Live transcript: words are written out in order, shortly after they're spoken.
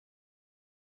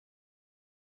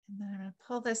And then I'm going to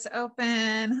pull this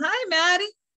open. Hi, Maddie.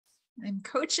 I'm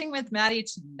coaching with Maddie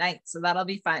tonight, so that'll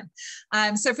be fun.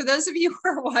 So for those of you who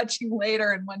are watching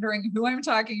later and wondering who I'm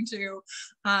talking to,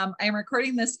 I'm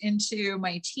recording this into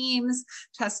my team's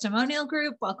testimonial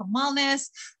group, Welcome Wellness.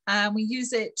 We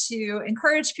use it to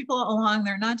encourage people along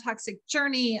their non-toxic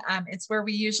journey. It's where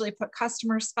we usually put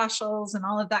customer specials and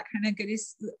all of that kind of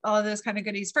goodies, all of those kind of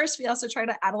goodies first. We also try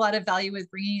to add a lot of value with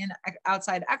bringing in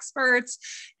outside experts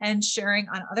and sharing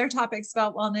on other topics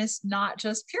about wellness, not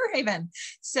just Pure Haven.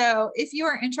 So if you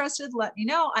are interested, let me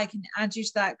know. I can add you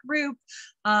to that group.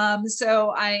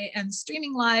 So I am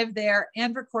streaming live there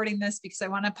and recording this because I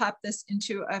want to pop this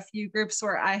into a few groups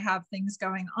where I have things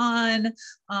going on,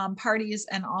 parties,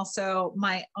 and also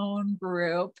my own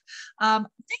group. Thank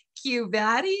you,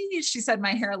 Maddie. She said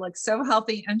my hair looks so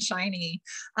healthy and shiny.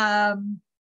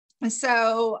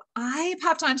 So I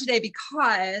popped on today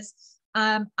because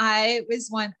I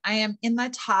am in the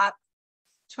top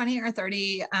 20 or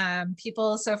 30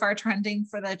 people so far trending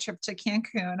for the trip to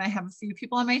Cancun. I have a few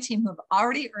people on my team who have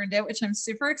already earned it, which I'm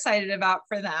super excited about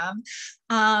for them.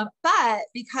 But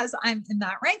because I'm in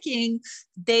that ranking,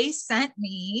 they sent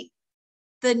me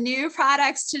the new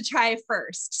products to try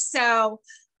first. So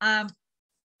I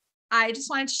just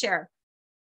wanted to share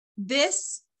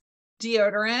this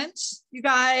deodorant, you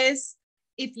guys.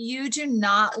 If you do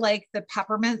not like the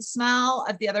peppermint smell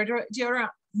of the other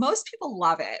deodorant, most people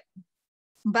love it.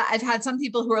 But I've had some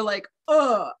people who are like,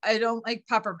 oh, I don't like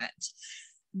peppermint.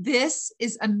 This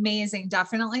is amazing.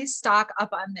 Definitely stock up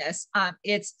on this.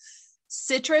 It's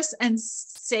citrus and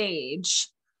sage,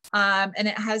 and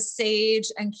it has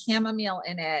sage and chamomile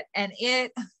in it. And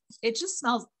it just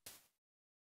smells,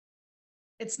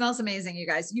 it smells amazing, you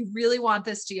guys. You really want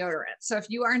this deodorant. So if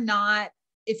you're not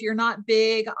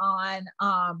big on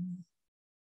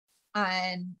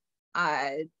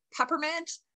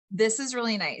peppermint, this is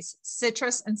really nice.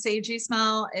 Citrus and sagey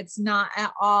smell. It's not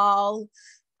at all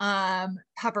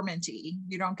pepperminty.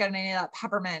 You don't get any of that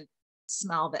peppermint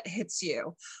smell that hits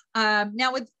you.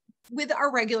 Now with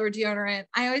our regular deodorant,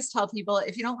 I always tell people,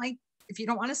 if you don't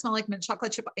want to smell like mint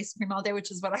chocolate chip ice cream all day,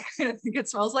 which is what I kind of think it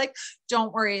smells like,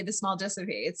 don't worry, the smell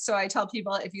dissipates. So I tell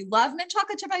people, if you love mint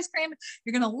chocolate chip ice cream,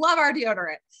 you're going to love our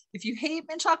deodorant. If you hate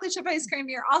mint chocolate chip ice cream,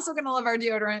 you're also going to love our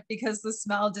deodorant because the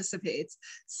smell dissipates.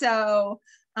 So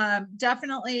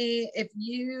definitely, if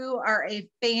you are a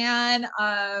fan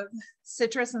of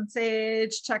citrus and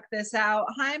sage, check this out.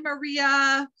 Hi,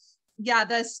 Maria. Yeah,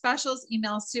 the specials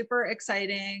email, super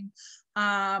exciting.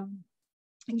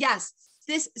 Yes,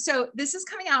 this is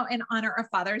coming out in honor of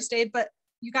Father's Day, but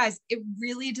you guys, it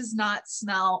really does not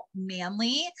smell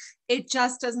manly. It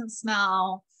just doesn't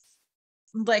smell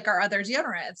like our other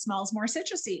deodorant. It smells more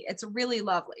citrusy. It's really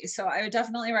lovely. So I would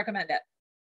definitely recommend it.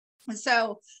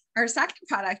 So our second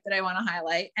product that I want to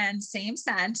highlight, and same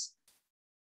scent,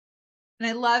 and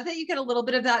I love that you get a little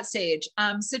bit of that sage,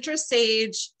 citrus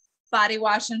sage body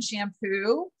wash and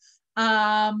shampoo,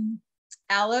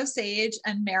 aloe sage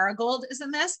and marigold is in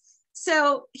this.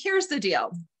 So here's the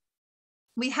deal.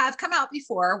 We have come out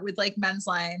before with like men's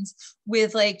lines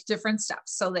with like different stuff.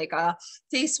 So like a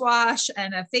face wash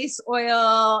and a face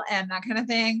oil and that kind of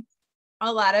thing.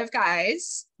 A lot of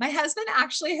guys, my husband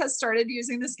actually has started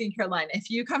using the skincare line. If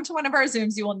you come to one of our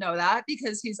Zooms, you will know that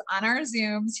because he's on our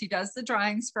Zooms. He does the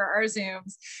drawings for our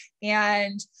Zooms.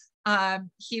 And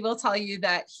he will tell you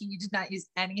that he did not use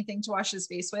anything to wash his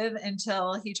face with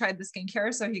until he tried the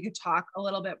skincare. So he could talk a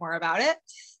little bit more about it.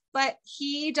 But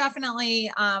he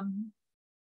definitely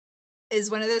is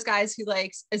one of those guys who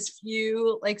likes as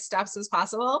few like steps as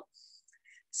possible.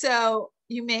 So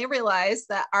you may realize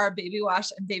that our baby wash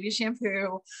and baby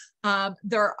shampoo,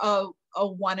 they're a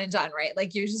one and done, right?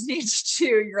 Like you just need to,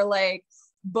 you're like,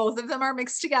 both of them are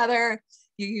mixed together.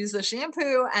 You use the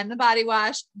shampoo and the body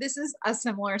wash. This is a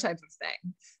similar type of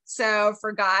thing. So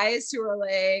for guys who are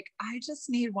like, I just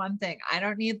need one thing, I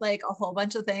don't need like a whole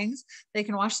bunch of things, they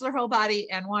can wash their whole body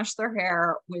and wash their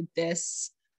hair with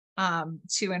this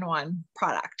 2-in-1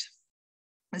 product.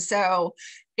 So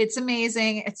it's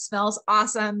amazing. It smells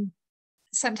awesome.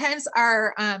 Sometimes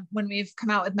when we've come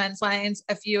out with men's lines,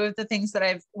 one of the things that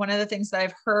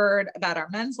I've heard about our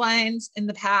men's lines in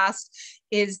the past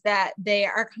is that they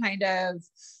are kind of,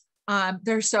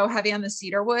 they're so heavy on the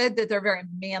cedar wood that they're very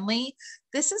manly.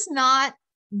 This is not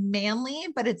manly,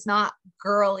 but it's not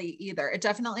girly either. It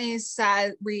definitely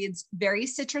reads very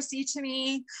citrusy to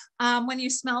me when you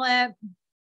smell it.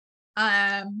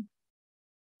 And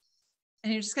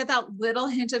you just get that little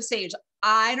hint of sage.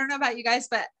 I don't know about you guys,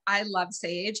 but I love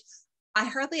sage. I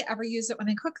hardly ever use it when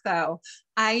I cook though.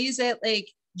 I use it like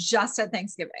just at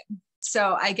Thanksgiving.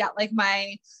 So I get like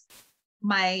my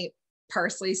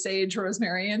parsley, sage,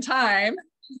 rosemary, and thyme.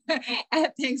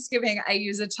 At Thanksgiving, I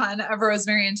use a ton of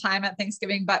rosemary and thyme at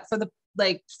Thanksgiving, but for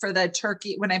the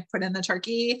turkey, when I put in the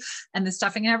turkey and the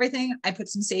stuffing and everything, I put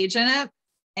some sage in it.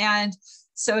 And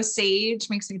so sage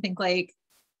makes me think like,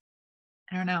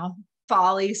 I don't know,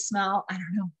 folly smell. I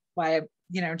don't know why,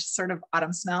 just sort of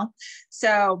autumn smell.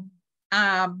 So,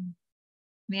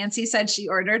 Nancy said she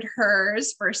ordered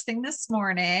hers first thing this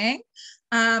morning.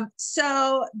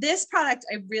 So this product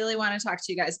I really want to talk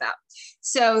to you guys about.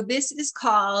 So this is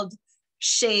called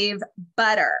shave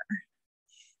butter.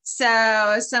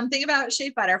 So something about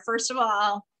shave butter. First of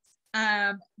all,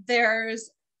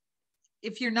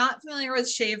 if you're not familiar with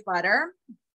shave butter,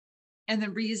 and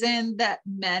the reason that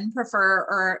men prefer,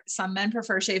 or some men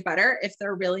prefer shave butter, if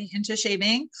they're really into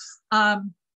shaving,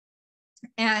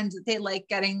 and they like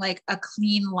getting like a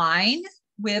clean line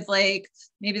with like,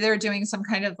 maybe they're doing some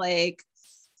kind of like,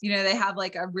 they have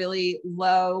like a really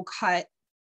low cut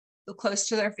close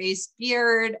to their face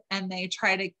beard, and they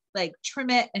try to like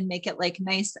trim it and make it like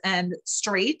nice and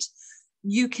straight.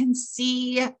 You can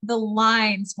see the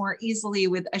lines more easily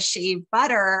with a shave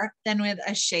butter than with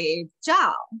a shave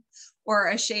gel or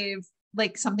a shave,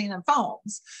 like something that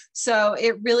foams. So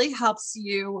it really helps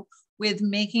you with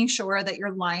making sure that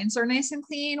your lines are nice and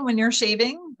clean when you're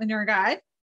shaving, when you're a guy.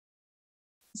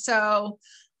 So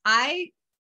I'm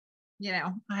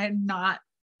not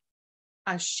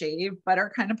a shave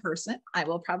butter kind of person. I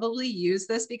will probably use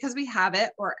this because we have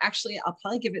it, or actually I'll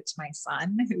probably give it to my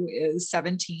son who is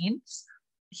 17.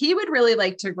 He would really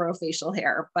like to grow facial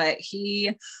hair, but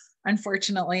he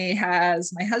unfortunately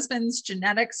has my husband's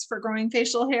genetics for growing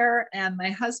facial hair, and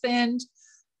my husband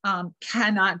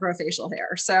cannot grow facial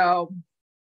hair. So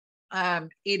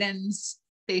Aiden's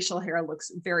facial hair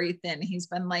looks very thin. He's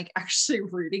been like actually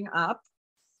rooting up.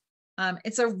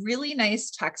 It's a really nice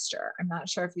texture. I'm not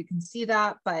sure if you can see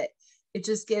that, but it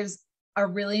just gives a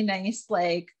really nice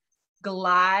like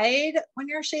glide when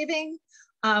you're shaving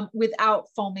without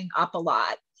foaming up a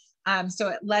lot. So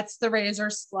it lets the razor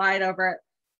slide over it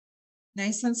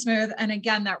nice and smooth. And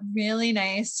again, that really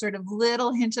nice sort of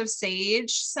little hint of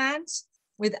sage scent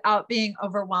without being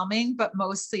overwhelming, but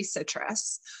mostly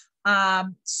citrus.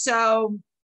 So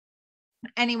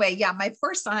anyway, yeah, my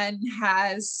poor son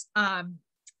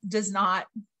does not,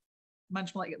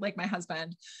 much like my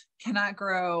husband, cannot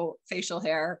grow facial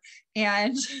hair,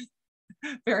 and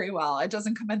very well. It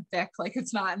doesn't come in thick, like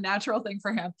it's not a natural thing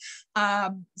for him.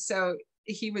 So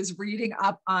he was reading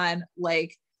up on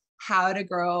like how to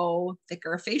grow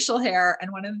thicker facial hair.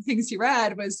 And one of the things he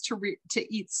read was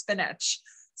to eat spinach.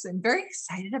 So I'm very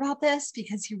excited about this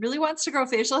because he really wants to grow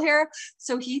facial hair.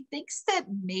 So he thinks that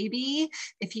maybe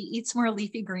if he eats more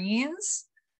leafy greens,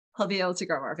 he'll be able to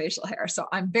grow more facial hair. So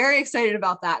I'm very excited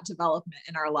about that development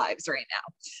in our lives right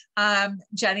now.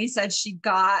 Jenny said she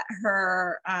got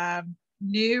her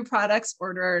new products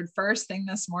ordered first thing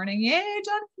this morning. Yay,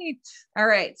 Jenny. All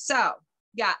right. So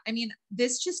yeah, I mean,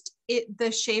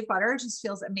 the shea butter just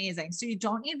feels amazing. So you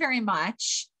don't need very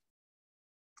much.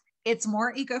 It's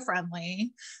more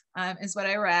eco-friendly, is what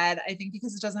I read, I think,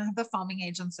 because it doesn't have the foaming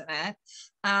agents in it.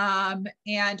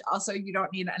 And also you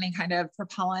don't need any kind of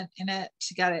propellant in it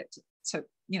to get it to,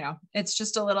 it's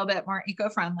just a little bit more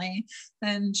eco-friendly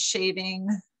than shaving,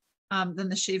 than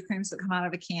the shave creams that come out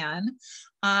of a can.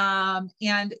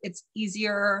 And it's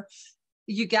easier.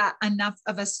 You get enough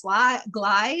of a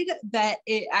glide that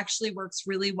it actually works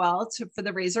really well for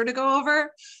the razor to go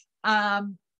over.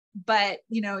 But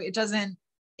it doesn't,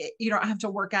 you don't have to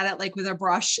work at it like with a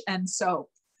brush and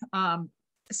soap.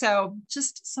 So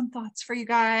just some thoughts for you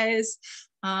guys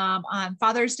on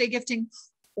Father's Day gifting,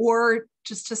 or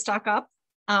just to stock up,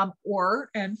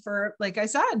 and for, like I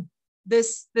said,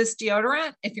 this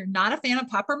deodorant. If you're not a fan of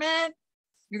peppermint,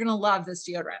 you're going to love this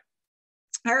deodorant.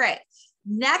 All right.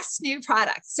 Next new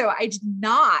product. So I did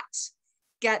not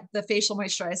get the facial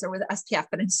moisturizer with SPF,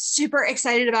 but I'm super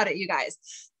excited about it, you guys,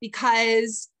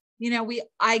 because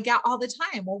I get all the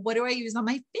time, well, what do I use on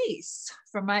my face,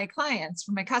 from my clients,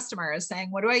 from my customers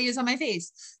saying, what do I use on my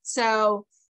face? So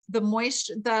the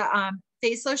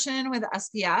face lotion with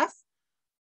SPF,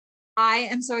 I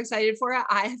am so excited for it.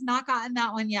 I have not gotten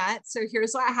that one yet. So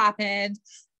here's what happened.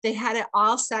 They had it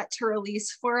all set to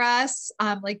release for us.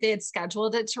 Like they had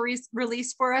scheduled it to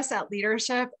release for us at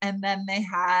leadership. And then they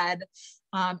had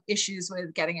issues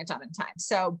with getting it done in time.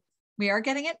 So we are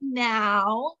getting it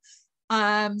now.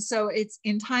 So it's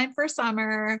in time for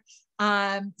summer.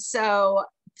 So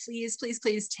please, please,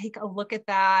 please take a look at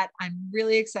that. I'm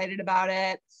really excited about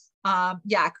it.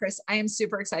 Yeah, Chris, I am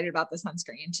super excited about the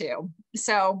sunscreen too.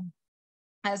 So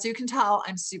as you can tell,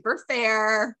 I'm super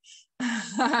fair.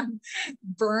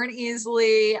 burn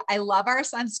easily. I love our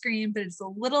sunscreen, but it's a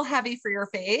little heavy for your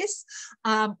face.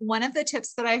 One of the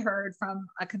tips that I heard from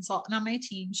a consultant on my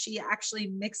team, she actually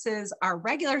mixes our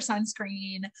regular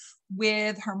sunscreen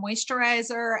with her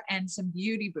moisturizer and some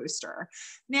beauty booster.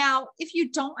 Now, if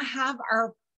you don't have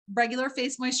our regular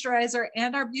face moisturizer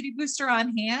and our beauty booster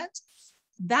on hand,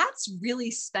 that's really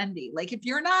spendy. Like if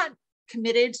you're not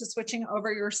committed to switching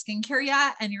over your skincare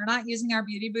yet and you're not using our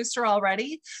beauty booster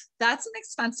already, that's an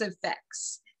expensive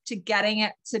fix to getting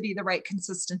it to be the right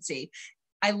consistency.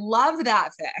 I love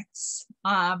that fix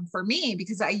for me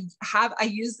because I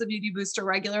use the beauty booster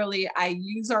regularly. I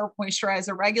use our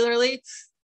moisturizer regularly.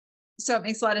 So it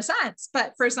makes a lot of sense.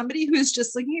 But for somebody who's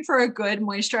just looking for a good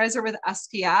moisturizer with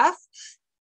SPF,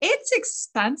 it's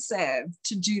expensive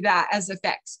to do that as a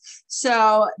fix.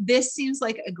 So this seems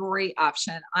like a great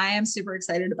option. I am super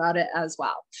excited about it as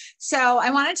well. So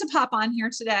I wanted to pop on here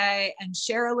today and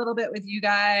share a little bit with you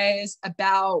guys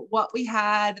about what we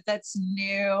had that's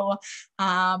new,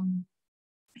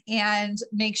 and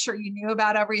make sure you knew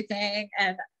about everything,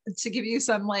 and to give you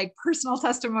some like personal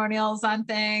testimonials on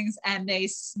things, and they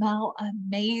smell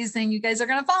amazing. You guys are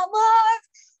going to fall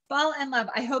in love.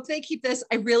 I hope they keep this.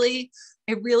 I really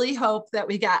hope that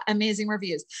we got amazing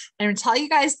reviews. And I'm going to tell you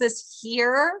guys this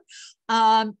here.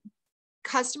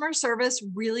 Customer service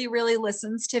really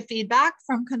listens to feedback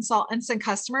from consultants and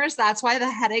customers. That's why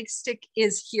the headache stick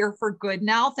is here for good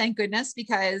now. Thank goodness,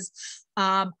 because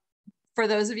for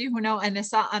those of you who know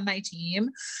Anissa on my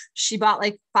team, she bought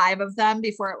like 5 of them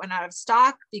before it went out of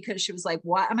stock because she was like,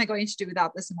 what am I going to do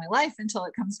without this in my life until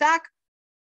it comes back?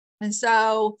 And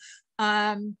so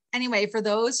anyway, for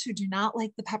those who do not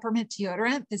like the peppermint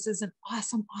deodorant, this is an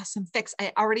awesome fix.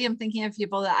 I already am thinking of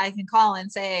people that I can call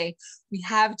and say, we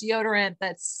have deodorant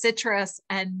that's citrus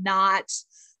and not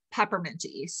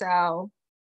pepperminty. So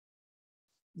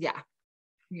yeah,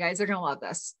 you guys are going to love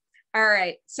this. All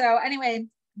right. So anyway,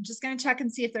 I'm just going to check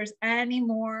and see if there's any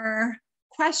more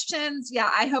questions. Yeah,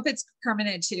 I hope it's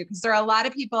permanent too, because there are a lot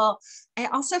of people. I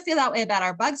also feel that way about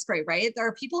our bug spray, right? There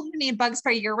are people who need bug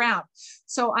spray year round.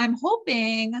 So I'm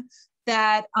hoping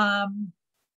that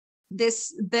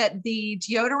that the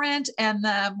deodorant and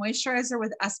the moisturizer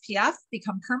with SPF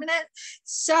become permanent.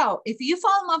 So if you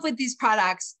fall in love with these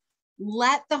products,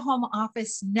 let the home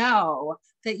office know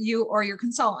that you, or your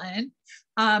consultant,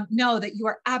 know that you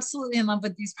are absolutely in love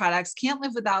with these products, can't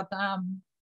live without them.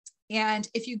 And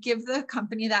if you give the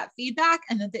company that feedback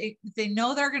and that they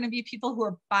know there are going to be people who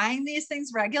are buying these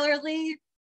things regularly,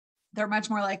 they're much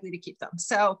more likely to keep them.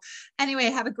 So anyway,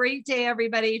 have a great day,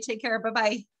 everybody. Take care.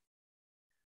 Bye-bye.